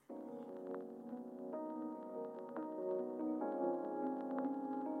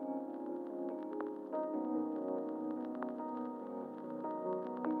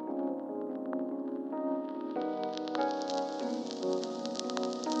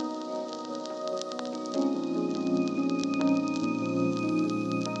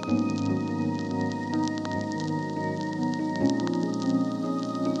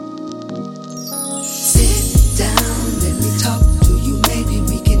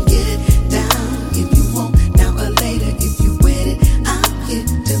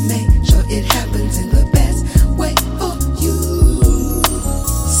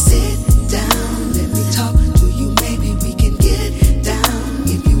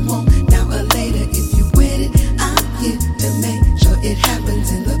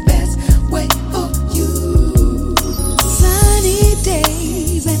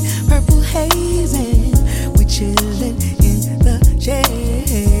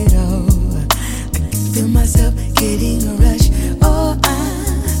getting a rush. Oh,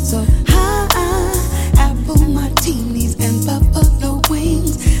 I'm so high. Apple martinis and buffalo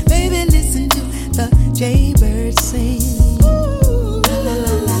wings. Baby, listen to the jaybird sing. La la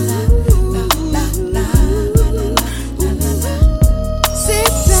la la la la la la la la la la.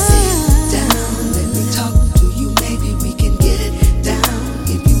 Sit down, let me talk to you. Maybe we can get it down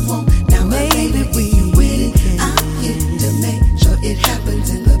if you want. Now, maybe we with it. I'm here to make sure it happens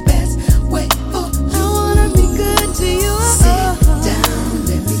in the best way. Oh, I wanna be good to you. Sit down,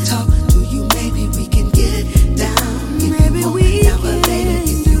 let me talk to you. Maybe we can get it down if you want. Now or later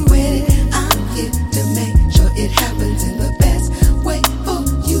if you with it. I'm here to make sure it happens in the best way for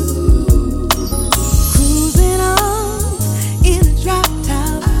you. Cruising on in a drop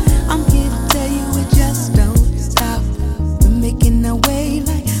top. I'm here to tell you it just don't stop. We're making our way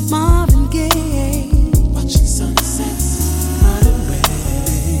like Marvin Gaye. Watching sunsets right away.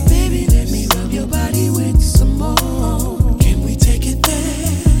 Baby, let me rub your body with some more. Can we take it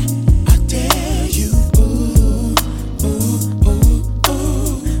there? I dare you. Ooh, ooh, ooh,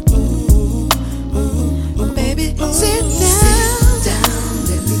 ooh, ooh, ooh. Baby, sit down,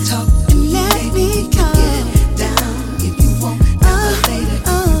 let me talk to you. Let me can get it down if you want. Now or later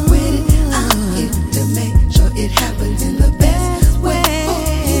if you with it. I'm here to make sure it happens in the best way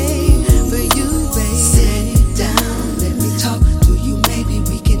for you, baby. Sit down, let me talk to you. Maybe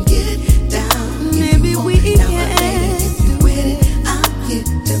we can get it down. Maybe we can. Now or later if you with it. I'm here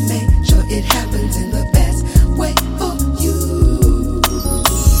to make sure it happens in the best way for you.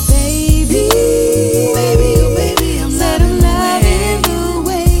 Baby, baby, oh baby, I'm loving the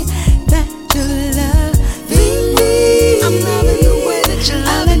way that you're loving me. I'm loving the way that you're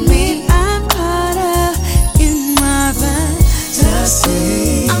loving me. I'm caught up in my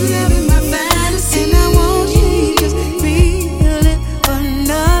fantasy. I'm living my fantasy, and I want you just feel it for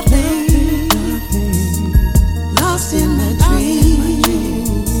nothing. Lost in my dream.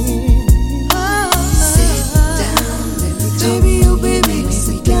 Oh, sit down, let me talk. Baby, oh baby,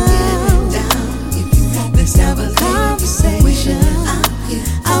 sit down. Let's have a conversation.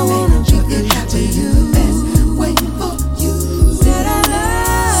 I wanna be good to you. Best way for you. Said I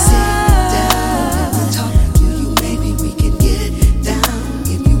love. Sit down, let me talk to you. Maybe we can get it down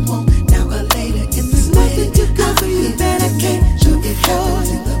if you want. Now or later if there's nothing too good for you that I can't. Sure it happens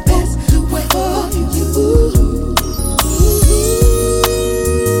in the best way for you.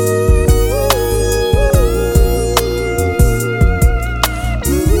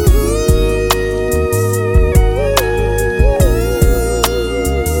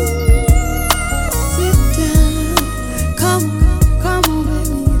 Sit down, come on with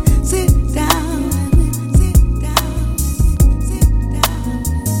me. Sit down, sit down, sit down,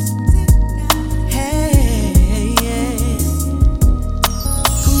 sit down. Hey, yeah.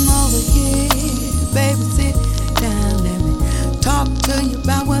 Come over here, baby, sit